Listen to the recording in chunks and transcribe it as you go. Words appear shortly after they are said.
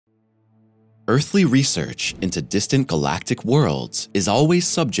Earthly research into distant galactic worlds is always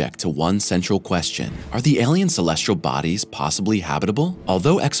subject to one central question. Are the alien celestial bodies possibly habitable?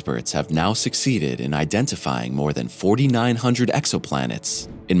 Although experts have now succeeded in identifying more than 4,900 exoplanets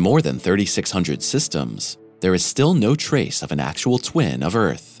in more than 3,600 systems, there is still no trace of an actual twin of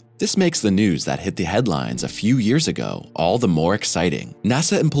Earth. This makes the news that hit the headlines a few years ago all the more exciting.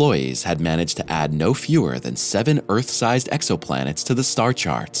 NASA employees had managed to add no fewer than 7 Earth-sized exoplanets to the star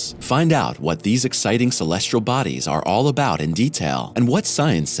charts. Find out what these exciting celestial bodies are all about in detail and what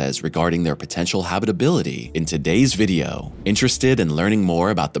science says regarding their potential habitability in today's video. Interested in learning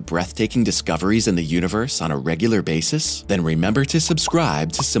more about the breathtaking discoveries in the universe on a regular basis? Then remember to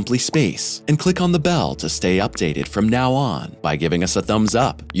subscribe to SimplySpace and click on the bell to stay updated from now on. By giving us a thumbs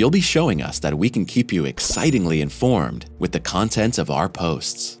up, you'll be showing us that we can keep you excitingly informed with the content of our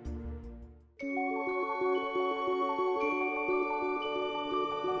posts.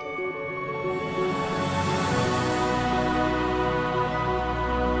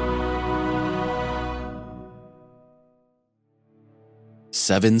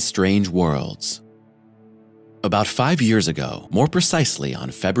 Seven strange worlds. About 5 years ago, more precisely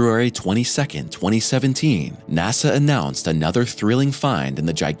on February 22, 2017, NASA announced another thrilling find in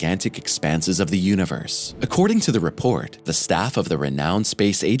the gigantic expanses of the universe. According to the report, the staff of the renowned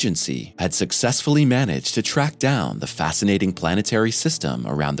space agency had successfully managed to track down the fascinating planetary system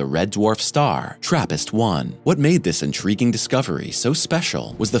around the red dwarf star, TRAPPIST-1. What made this intriguing discovery so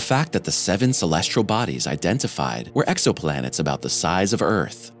special was the fact that the 7 celestial bodies identified were exoplanets about the size of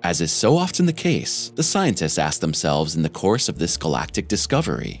Earth. As is so often the case, the scientists asked themselves in the course of this galactic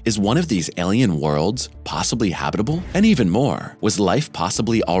discovery, is one of these alien worlds possibly habitable? And even more, was life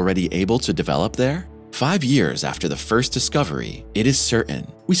possibly already able to develop there? 5 years after the first discovery, it is certain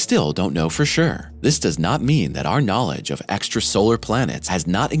we still don't know for sure. This does not mean that our knowledge of extrasolar planets has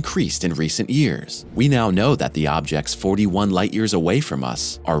not increased in recent years. We now know that the objects 41 light-years away from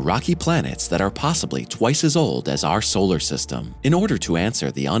us are rocky planets that are possibly twice as old as our solar system. In order to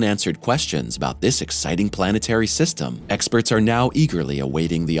answer the unanswered questions about this exciting planetary system, experts are now eagerly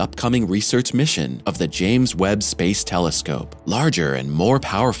awaiting the upcoming research mission of the James Webb Space Telescope. Larger and more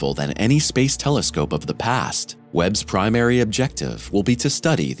powerful than any space telescope of the past, Webb's primary objective will be to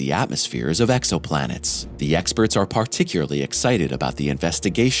study the atmospheres of exoplanets. The experts are particularly excited about the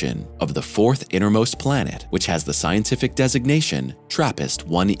investigation of the 4th innermost planet, which has the scientific designation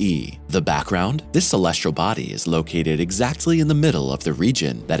TRAPPIST-1e. The background? This celestial body is located exactly in the middle of the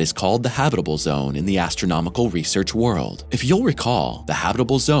region that is called the habitable zone in the astronomical research world. If you'll recall, the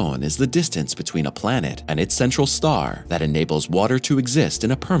habitable zone is the distance between a planet and its central star that enables water to exist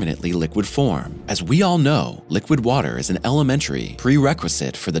in a permanently liquid form. As we all know, liquid water is an elementary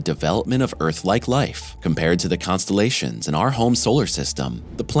prerequisite for the development of Earth-like life. Compared to the constellations in our home solar system,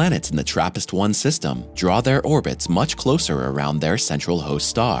 the planets in the TRAPPIST-1 system draw their orbits much closer around their central host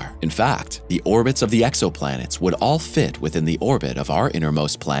star. In fact, the orbits of the exoplanets would all fit within the orbit of our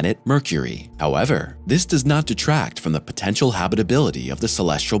innermost planet, Mercury. However, this does not detract from the potential habitability of the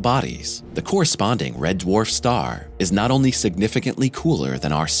celestial bodies. The corresponding red dwarf star is not only significantly cooler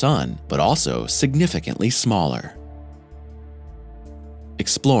than our Sun, but also significantly smaller.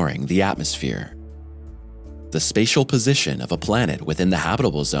 Exploring the atmosphere. The spatial position of a planet within the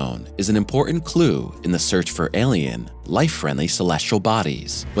habitable zone is an important clue in the search for alien, life-friendly celestial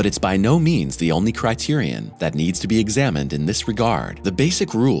bodies, but it's by no means the only criterion that needs to be examined in this regard. The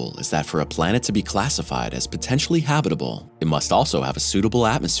basic rule is that for a planet to be classified as potentially habitable, it must also have a suitable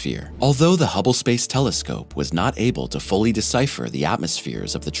atmosphere. Although the Hubble Space Telescope was not able to fully decipher the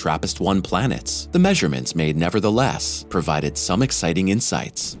atmospheres of the TRAPPIST-1 planets, the measurements made nevertheless provided some exciting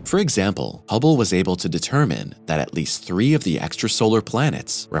insights. For example, Hubble was able to determine that at least 3 of the extrasolar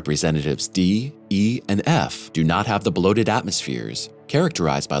planets, representatives D, E, and F, do not have the bloated atmospheres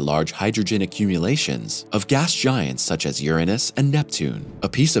characterized by large hydrogen accumulations of gas giants such as Uranus and Neptune, a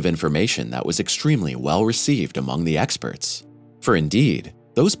piece of information that was extremely well received among the experts. For indeed,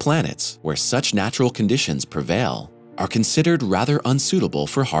 those planets where such natural conditions prevail are considered rather unsuitable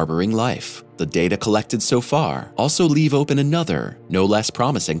for harboring life. The data collected so far also leave open another, no less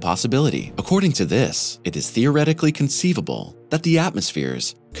promising possibility. According to this, it is theoretically conceivable that the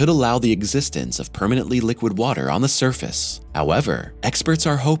atmospheres could allow the existence of permanently liquid water on the surface. However, experts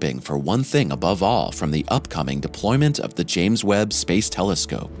are hoping for one thing above all from the upcoming deployment of the James Webb Space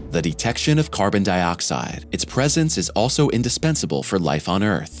Telescope: the detection of carbon dioxide. Its presence is also indispensable for life on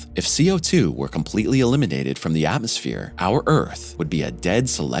Earth. If CO2 were completely eliminated from the atmosphere, our Earth would be a dead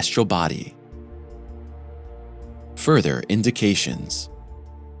celestial body. Further indications.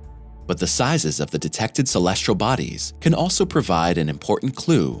 But the sizes of the detected celestial bodies can also provide an important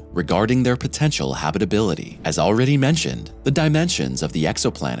clue regarding their potential habitability. As already mentioned, the dimensions of the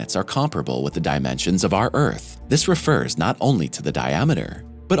exoplanets are comparable with the dimensions of our Earth. This refers not only to the diameter,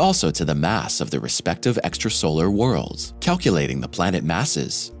 but also to the mass of the respective extrasolar worlds. Calculating the planet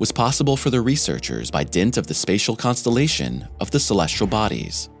masses was possible for the researchers by dint of the spatial constellation of the celestial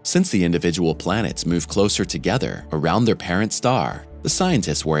bodies. Since the individual planets move closer together around their parent star, the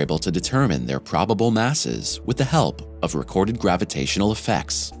scientists were able to determine their probable masses with the help of recorded gravitational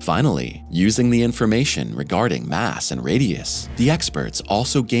effects. Finally, using the information regarding mass and radius, the experts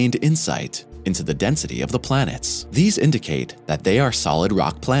also gained insight into the density of the planets. These indicate that they are solid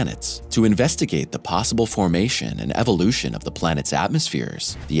rock planets. To investigate the possible formation and evolution of the planet's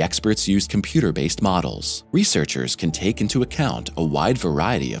atmospheres, the experts used computer-based models. Researchers can take into account a wide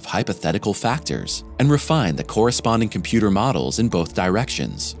variety of hypothetical factors and refine the corresponding computer models in both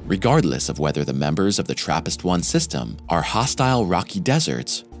directions, regardless of whether the members of the TRAPPIST-1 system are hostile rocky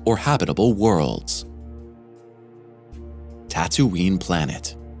deserts or habitable worlds. Tatooine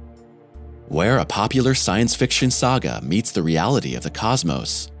planet. Where a popular science fiction saga meets the reality of the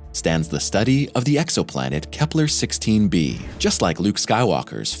cosmos, stands the study of the exoplanet Kepler-16b. Just like Luke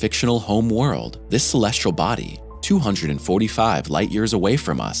Skywalker's fictional home world, this celestial body, 245 light-years away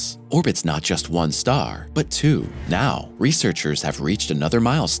from us, orbits not just one star, but two. Now, researchers have reached another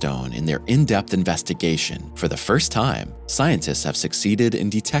milestone in their in-depth investigation. For the first time, scientists have succeeded in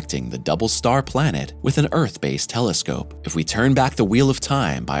detecting the double-star planet with an Earth-based telescope. If we turn back the wheel of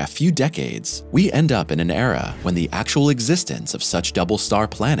time by a few decades, we end up in an era when the actual existence of such double-star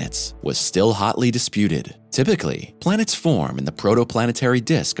planets was still hotly disputed. Typically, planets form in the protoplanetary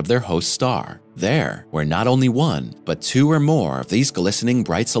disk of their host star. There, where not only one, but two or more of these glistening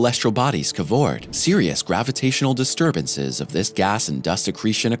bright celestial bodies cavort, serious gravitational disturbances of this gas and dust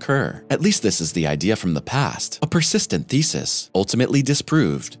accretion occur. At least this is the idea from the past, a persistent thesis, ultimately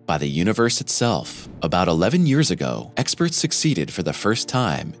disproved by the universe itself. About 11 years ago, experts succeeded for the first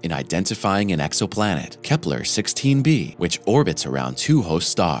time in identifying an exoplanet, Kepler-16b, which orbits around two host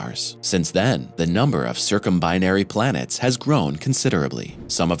stars. Since then, the number of circumbinary planets has grown considerably.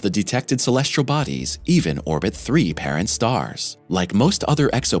 Some of the detected celestial bodies even orbit three parent stars. Like most other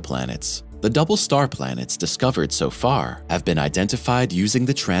exoplanets, the double star planets discovered so far have been identified using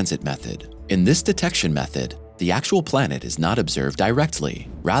the transit method. In this detection method, the actual planet is not observed directly.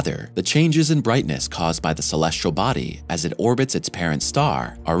 Rather, the changes in brightness caused by the celestial body as it orbits its parent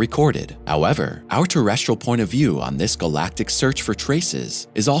star are recorded. However, our terrestrial point of view on this galactic search for traces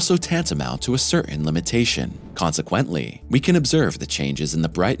is also tantamount to a certain limitation. Consequently, we can observe the changes in the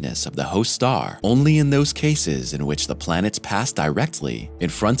brightness of the host star only in those cases in which the planets pass directly in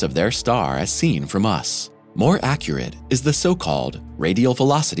front of their star as seen from us. More accurate is the so-called radial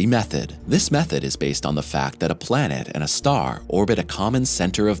velocity method. This method is based on the fact that a planet and a star orbit a common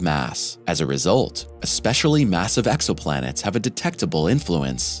center of mass. As a result, especially massive exoplanets have a detectable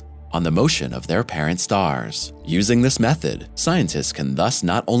influence on the motion of their parent stars. Using this method, scientists can thus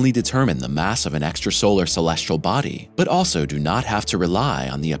not only determine the mass of an extrasolar celestial body, but also do not have to rely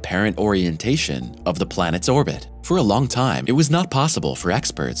on the apparent orientation of the planet's orbit. For a long time, it was not possible for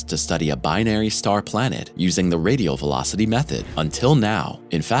experts to study a binary star planet using the radial velocity method until now.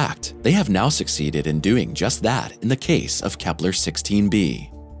 In fact, they have now succeeded in doing just that in the case of Kepler-16b.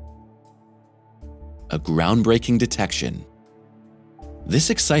 A groundbreaking detection.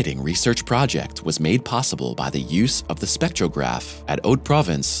 This exciting research project was made possible by the use of the spectrograph at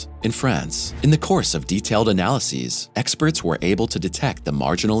Haute-Provence in France. In the course of detailed analyses, experts were able to detect the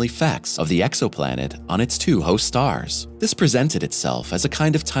marginal effects of the exoplanet on its two host stars. This presented itself as a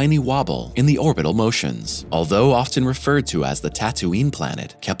kind of tiny wobble in the orbital motions. Although often referred to as the Tatooine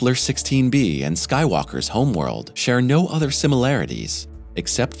planet, Kepler-16b and Skywalker's homeworld share no other similarities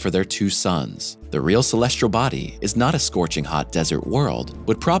except for their two suns. The real celestial body is not a scorching hot desert world,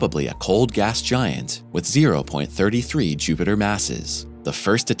 but probably a cold gas giant with 0.33 Jupiter masses. The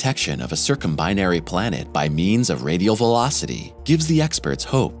first detection of a circumbinary planet by means of radial velocity gives the experts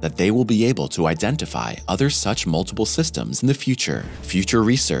hope that they will be able to identify other such multiple systems in the future. Future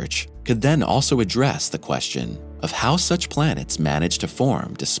research could then also address the question of how such planets manage to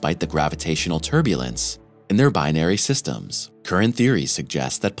form despite the gravitational turbulence in their binary systems. Current theories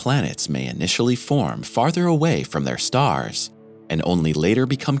suggest that planets may initially form farther away from their stars and only later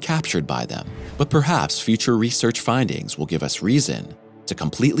become captured by them. But perhaps future research findings will give us reason to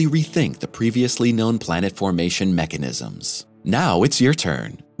completely rethink the previously known planet formation mechanisms. Now it's your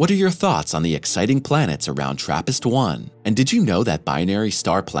turn. What are your thoughts on the exciting planets around TRAPPIST-1? And did you know that binary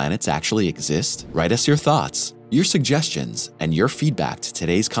star planets actually exist? Write us your thoughts your suggestions, and your feedback to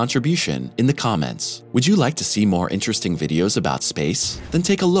today's contribution in the comments. Would you like to see more interesting videos about space? Then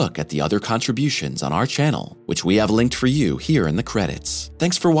take a look at the other contributions on our channel, which we have linked for you here in the credits.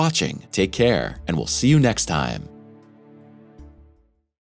 Thanks for watching, take care, and we'll see you next time.